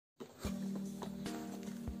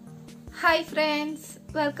Hi friends,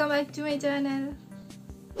 welcome back to my channel.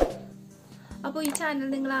 അപ്പോൾ ഈ channel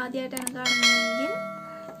നിങ്ങൾ ആദ്യമായിട്ടാണ് കാണുന്നതെങ്കിൽ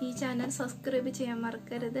ഈ ചാനൽ സബ്സ്ക്രൈബ് ചെയ്യാൻ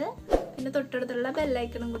മറക്കരുത്. പിന്നെ തൊട്ടടുത്തുള്ള ബെൽ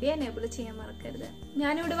ഐക്കണും കൂടി എനേബിൾ ചെയ്യാൻ മറക്കരുത്.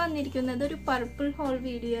 ഞാൻ ഇവിടെ വന്നിരിക്കുന്നത് ഒരു പർപ്പിൾ ഹോൾ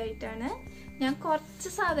വീഡിയോ ആയിട്ടാണ്. ഞാൻ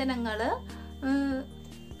കുറച്ച് സാധനങ്ങൾ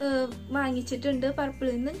വാങ്ങിച്ചിട്ടുണ്ട്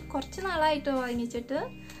പർപ്പിളിൽ നിന്ന്. കുറച്ച് നാളായിട്ട് വാങ്ങിച്ചിട്ട്,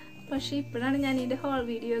 പക്ഷേ ഇപ്പോഴാണ് ഞാൻ ഇതിൻ്റെ ഹോൾ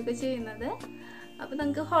വീഡിയോ ഒക്കെ ചെയ്യുന്നത്. അപ്പോൾ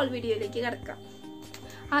നമുക്ക് ഹോൾ വീഡിയോയിലേക്ക് കിടക്കാം.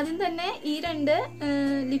 ആദ്യം തന്നെ ഈ രണ്ട്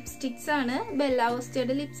ലിപ്സ്റ്റിക്സ് ആണ്, ബെല്ല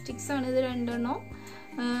വോസ്റ്റയുടെ ലിപ്സ്റ്റിക്സ് ആണ് ഇത് രണ്ടെണ്ണം.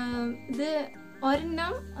 ഇത്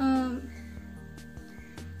ഒരെണ്ണം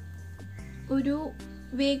ഒരു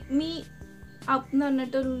വേക്ക് മീ അപ്പ് എന്ന്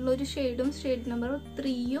പറഞ്ഞിട്ടുള്ളൊരു ഷെയ്ഡും ഷെയ്ഡ് നമ്പർ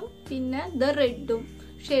 3ഉം പിന്നെ ദ റെഡും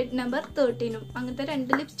ഷെയ്ഡ് നമ്പർ 13ഉം. അങ്ങനത്തെ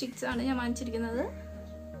രണ്ട് ലിപ്സ്റ്റിക്സ് ആണ് ഞാൻ വാങ്ങിച്ചിരിക്കുന്നത്.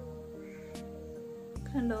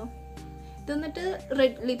 കണ്ടോ, ഇത് വന്നിട്ട്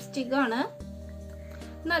റെഡ് ലിപ്സ്റ്റിക് ആണ്,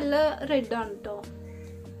 നല്ല റെഡ് ആണ് കേട്ടോ.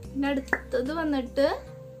 പിന്നെ അടുത്തത് വന്നിട്ട്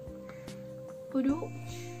ഒരു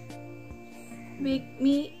വേക്ക്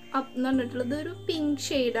മീ അപ്പ് എന്ന് പറഞ്ഞിട്ടുള്ളത് ഒരു പിങ്ക്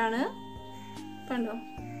ഷെയ്ഡാണ്. കണ്ടോ,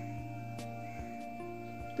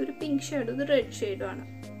 ഇതൊരു പിങ്ക് ഷെയ്ഡും ഇത് റെഡ് ഷെയ്ഡും ആണ്.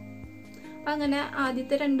 അങ്ങനെ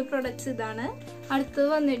ആദ്യത്തെ രണ്ട് പ്രൊഡക്ട്സ് ഇതാണ്. അടുത്തത്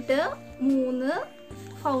വന്നിട്ട് 3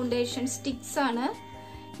 ഫൗണ്ടേഷൻ സ്റ്റിക്സ് ആണ്.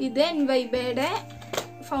 ഇത് എൻവൈബയുടെ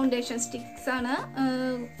ഫൗണ്ടേഷൻ സ്റ്റിക്സ് ആണ്.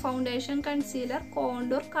 Foundation, concealer,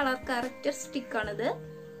 contour, colour corrector stick ആണിത്.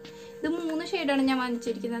 ഇത് 3 ഷെയ്ഡാണ് ഞാൻ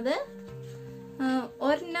വാങ്ങിച്ചിരിക്കുന്നത്.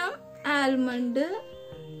 ഒരെണ്ണം ആൽമണ്ട്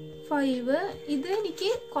 5, ഇത് എനിക്ക്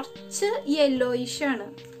കുറച്ച് യെല്ലോയിഷ് ആണ്.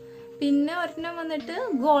 പിന്നെ ഒരെണ്ണം വന്നിട്ട്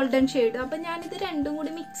ഗോൾഡൻ ഷെയ്ഡ്. അപ്പം ഞാനിത് രണ്ടും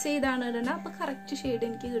കൂടി മിക്സ് ചെയ്താണ് ഇടുന്നത്, അപ്പം കറക്റ്റ് ഷെയ്ഡ്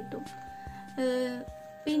എനിക്ക് കിട്ടും.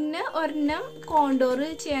 പിന്നെ ഒരെണ്ണം കോണ്ടോർ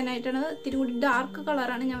ചെയ്യാനായിട്ടാണ്, ഇത്തിരി കൂടി ഡാർക്ക്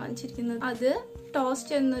കളറാണ് ഞാൻ വാങ്ങിച്ചിരിക്കുന്നത്. അത്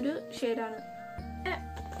ടോസ്റ്റ് എന്നൊരു ഷെയ്ഡാണ്.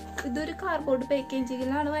 ഇതൊരു കാർഡ്ബോർഡ്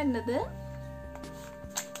പാക്കേജിങ്ങിലാണ് വരുന്നത്.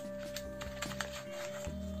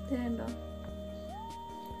 കണ്ടോ,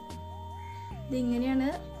 ഇതിങ്ങനെയാണ്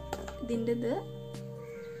ഇതിൻ്റെ ഇത്.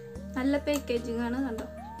 നല്ല പാക്കേജിങ് ആണ്. കണ്ടോ,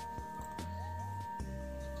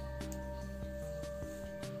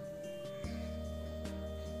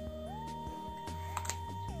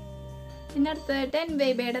 പിന്നെ അടുത്തതായിട്ട്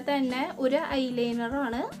എൻവൈബയുടെ തന്നെ ഒരു ഐലൈനർ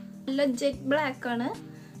ആണ്, നല്ല ജെറ്റ് ബ്ലാക്ക് ആണ്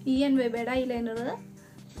ഈ എൻവൈബയുടെ ഐലൈനർ.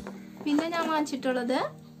 പിന്നെ ഞാൻ വാങ്ങിച്ചിട്ടുള്ളത്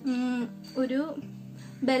ഒരു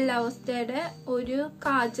ബെല്ല വോസ്റ്റയുടെ ഒരു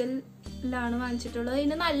കാജലാണ് വാങ്ങിച്ചിട്ടുള്ളത്.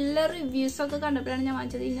 ഇതിന് നല്ല റിവ്യൂസ് ഒക്കെ കണ്ടപ്പോഴാണ് ഞാൻ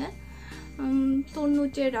വാങ്ങിച്ചത്. ഇതിന്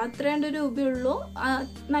 97 അത്രേണ്ട രൂപയുള്ളൂ.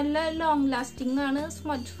 നല്ല ലോങ് ലാസ്റ്റിംഗ് ആണ്,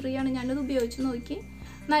 സ്മജ് ഫ്രീ ആണ്. ഞാനത് ഉപയോഗിച്ച് നോക്കി.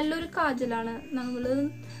 നല്ലൊരു കാജലാണ്, നമ്മൾ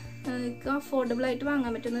അഫോർഡബിൾ ആയിട്ട്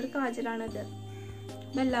വാങ്ങാൻ പറ്റുന്ന ഒരു കാജലാണിത്,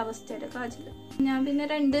 ബെല്ല വോസ്റ്റയുടെ കാജൽ. ഞാൻ പിന്നെ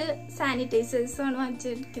 2 സാനിറ്റൈസേഴ്സ് ആണ്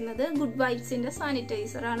വാങ്ങിച്ചിരിക്കുന്നത്. ഗുഡ് വൈബ്സിന്റെ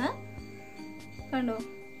സാനിറ്റൈസർ ആണ്. കണ്ടോ,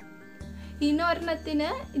 ഇതിന് ഒരെണ്ണത്തിന്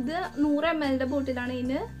ഇത് 100 ml ബോട്ടിലാണ്.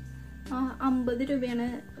 ഇതിന് 50 രൂപയാണ്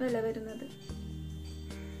വില വരുന്നത്.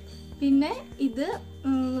 പിന്നെ ഇത്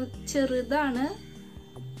ചെറുതാണ്,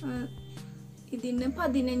 ഇതിന്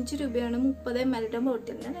 15 രൂപയാണ് 30 ml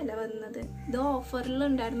ബോട്ടിലിന് വില വരുന്നത്. ഇത് ഓഫറിൽ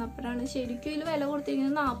ഉണ്ടായിരുന്നു, അപ്പോഴാണ്. ശരിക്കും ഇതിൽ വില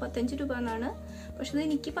കൊടുത്തിരിക്കുന്നത് 45 രൂപ എന്നാണ്, പക്ഷെ ഇത്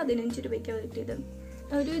എനിക്ക് 15 രൂപയ്ക്കാണ് കിട്ടിയത്.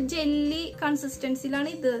 ഒരു ജെല്ലി കൺസിസ്റ്റൻസിയിലാണ്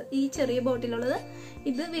ഇത് ഈ ചെറിയ ബോട്ടിലുള്ളത്.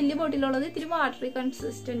 ഇത് വലിയ ബോട്ടിലുള്ളത് ഇത്തിരി വാട്ടറി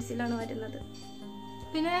കൺസിസ്റ്റൻസിയിലാണ് വരുന്നത്.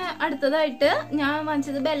 പിന്നെ അടുത്തതായിട്ട് ഞാൻ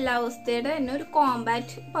വാങ്ങിച്ചത് ബെല്ല വോസ്റ്റയുടെ തന്നെ ഒരു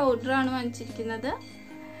കോമ്പാക്ട് പൗഡർ ആണ് വാങ്ങിച്ചിരിക്കുന്നത്.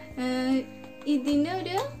 ഇതിന്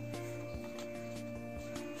ഒരു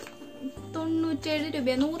 97 രൂപ.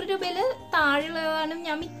 100 രൂപയിൽ താഴെയുള്ളതാണ്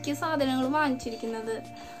ഞാൻ മിക്ക സാധനങ്ങളും വാങ്ങിച്ചിരിക്കുന്നത്.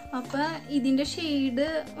 അപ്പൊ ഇതിന്റെ ഷെയ്ഡ്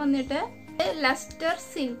വന്നിട്ട് ലസ്റ്റർ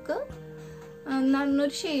സിൽക്ക്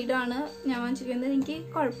എന്നൊരു ഷെയ്ഡാണ് ഞാൻ വാങ്ങിച്ചിരിക്കുന്നത്. എനിക്ക്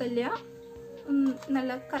കുഴപ്പമില്ല,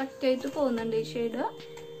 നല്ല കറക്റ്റായിട്ട് പോകുന്നുണ്ട് ഈ ഷെയ്ഡ്.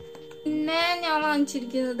 പിന്നെ ഞാൻ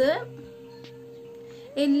വാങ്ങിച്ചിരിക്കുന്നത്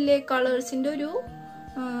LA കളേഴ്സിൻ്റെ ഒരു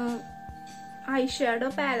ഐ ഷാഡോ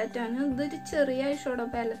പാലറ്റാണ്. ഇതൊരു ചെറിയ I shadow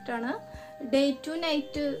പാലറ്റാണ്. Day to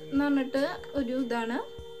night എന്ന് പറഞ്ഞിട്ട് ഒരു ഇതാണ്.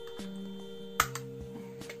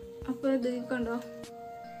 അപ്പോൾ ഇത് കണ്ടോ,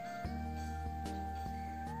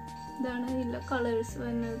 ഇതാണ് ഇതിലെ കളേഴ്സ്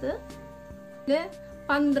വരുന്നത്. ഇതില്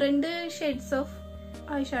 12 ഷെയ്ഡ്സ് ഓഫ്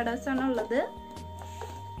ഐ ഷാഡോസ് ആണ് ഉള്ളത്.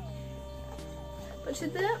 പക്ഷെ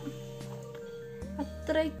ഇത്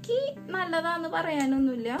അത്രയ്ക്ക് നല്ലതാന്ന്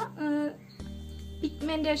പറയാനൊന്നുമില്ല.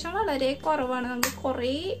 പിഗ്മെന്റേഷൻ വളരെ കുറവാണ്. നമുക്ക്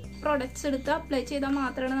കുറേ പ്രൊഡക്ട്സ് എടുത്ത് അപ്ലൈ ചെയ്താൽ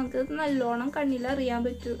മാത്രമാണ് നമുക്ക് നല്ലോണം കണ്ണിൽ അറിയാൻ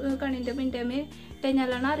പറ്റൂ, കണ്ണിൻ്റെ പിന്നമേ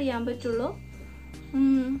ഇട്ടഞ്ഞാലാണ് അറിയാൻ പറ്റുള്ളൂ.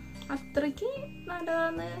 അത്രയ്ക്ക്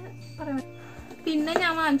നല്ലതാന്ന് പറയാൻ. പിന്നെ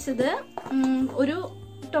ഞാൻ വാങ്ങിച്ചത് ഒരു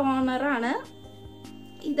ടോണറാണ്.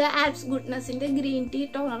 ഇത് ആപ്സ് ഗുഡ്നെസിന്റെ ഗ്രീൻ ടീ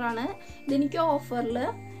ടോണറാണ്. ഇതെനിക്ക് ഓഫറിൽ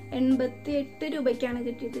 88 രൂപയ്ക്കാണ്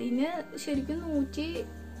കിട്ടിയത്. ഇതിന് ശരിക്കും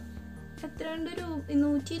എത്രയുണ്ട്,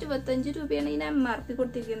 125 രൂപയാണ് ഇതിന് MRP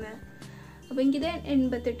കൊടുത്തിരിക്കുന്നത്. അപ്പോൾ എനിക്കിത്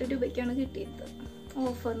 88 രൂപയ്ക്കാണ് കിട്ടിയത്.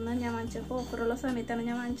 ഓഫറിന് ഞാൻ വാങ്ങിച്ചപ്പോൾ, ഓഫറുള്ള സമയത്താണ്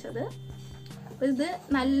ഞാൻ വാങ്ങിച്ചത്. അപ്പോൾ ഇത്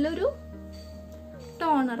നല്ലൊരു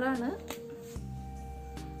ടോണറാണ്.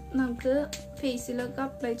 നമുക്ക് ഫേസിലൊക്കെ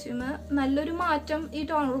അപ്ലൈ ചെയ്യുമ്പോൾ നല്ലൊരു മാറ്റം ഈ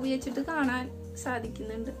ടോണർ ഉപയോഗിച്ചിട്ട് കാണാൻ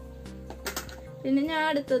സാധിക്കുന്നുണ്ട്. പിന്നെ ഞാൻ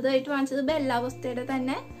അടുത്തതായിട്ട് വാങ്ങിച്ചത് ബെല്ലാവോസ്റ്റയുടെ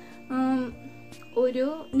തന്നെ ഒരു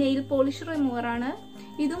നെയിൽ പോളിഷ് റിമൂവറാണ്.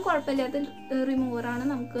 ഇതും കുഴപ്പമില്ലാത്ത റിമൂവറാണ്.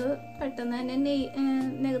 നമുക്ക് പെട്ടെന്ന് തന്നെ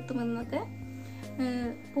നെഗത്തുമെന്നൊക്കെ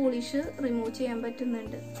പോളിഷ് റിമൂവ് ചെയ്യാൻ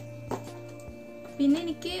പറ്റുന്നുണ്ട്. പിന്നെ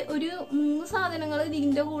എനിക്ക് ഒരു 3 സാധനങ്ങൾ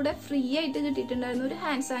ഇതിൻ്റെ കൂടെ ഫ്രീ ആയിട്ട് കിട്ടിയിട്ടുണ്ടായിരുന്നു. ഒരു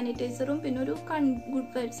ഹാൻഡ് സാനിറ്റൈസറും പിന്നെ ഒരു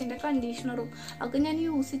ഗുഡ് വൈബ്സിൻ്റെ കണ്ടീഷണറും. അതൊക്കെ ഞാൻ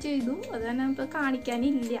യൂസ് ചെയ്തു, അത് തന്നെ ഇപ്പോൾ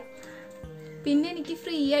കാണിക്കാനില്ല. പിന്നെ എനിക്ക്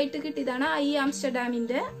ഫ്രീ ആയിട്ട് കിട്ടിയതാണ്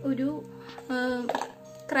ആംസ്റ്റർഡാമിൻ്റെ ഒരു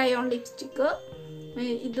ക്രയോൺ ലിപ്സ്റ്റിക്ക്.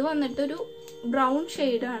 ഇത് വന്നിട്ടൊരു ബ്രൗൺ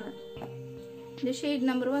ഷെയ്ഡാണ്. ഇതിൻ്റെ ഷെയ്ഡ്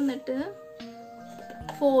നമ്പർ വന്നിട്ട്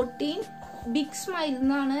 14 ബിഗ് സ്മൈൽ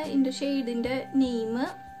എന്നാണ് ഇതിൻ്റെ ഷെയ്ഡിൻ്റെ നെയിം.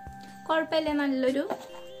 കുഴപ്പമില്ല, നല്ലൊരു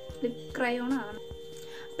ലിപ് ക്രയോൺ ആണ്.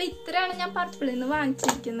 അപ്പം ഇത്രയാണ് ഞാൻ പർപ്പിളിൽ നിന്ന്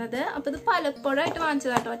വാങ്ങിച്ചിരിക്കുന്നത്. അപ്പോൾ ഇത് പലപ്പോഴായിട്ട്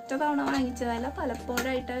വാങ്ങിച്ചതാട്ടോ, ഒറ്റ തവണ വാങ്ങിച്ചതല്ല,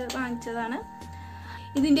 പലപ്പോഴായിട്ട് വാങ്ങിച്ചതാണ്.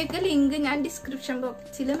 ഇതിൻ്റെയൊക്കെ ലിങ്ക് ഞാൻ ഡിസ്ക്രിപ്ഷൻ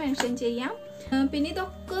ബോക്സിൽ മെൻഷൻ ചെയ്യാം. പിന്നെ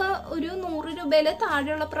ഇതൊക്കെ ഒരു 100 രൂപയിൽ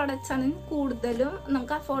താഴെയുള്ള പ്രൊഡക്ട്സ് ആണ്. കൂടുതലും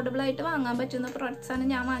നമുക്ക് അഫോർഡബിൾ ആയിട്ട് വാങ്ങാൻ പറ്റുന്ന പ്രൊഡക്ട്സ് ആണ്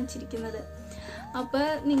ഞാൻ വാങ്ങിച്ചിരിക്കുന്നത്. അപ്പോൾ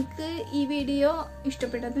നിങ്ങൾക്ക് ഈ വീഡിയോ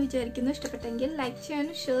ഇഷ്ടപ്പെട്ടെന്ന് വിചാരിക്കുന്നു. ഇഷ്ടപ്പെട്ടെങ്കിൽ ലൈക്ക്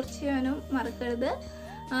ചെയ്യാനും ഷെയർ ചെയ്യാനും മറക്കരുത്.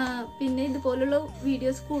 പിന്നെ ഇതുപോലുള്ള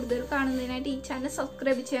വീഡിയോസ് കൂടുതൽ കാണുന്നതിനായിട്ട് ഈ ചാനൽ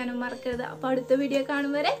സബ്സ്ക്രൈബ് ചെയ്യാനും മറക്കരുത്. അപ്പോൾ അടുത്ത വീഡിയോ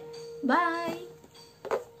കാണും വരെ ബൈ.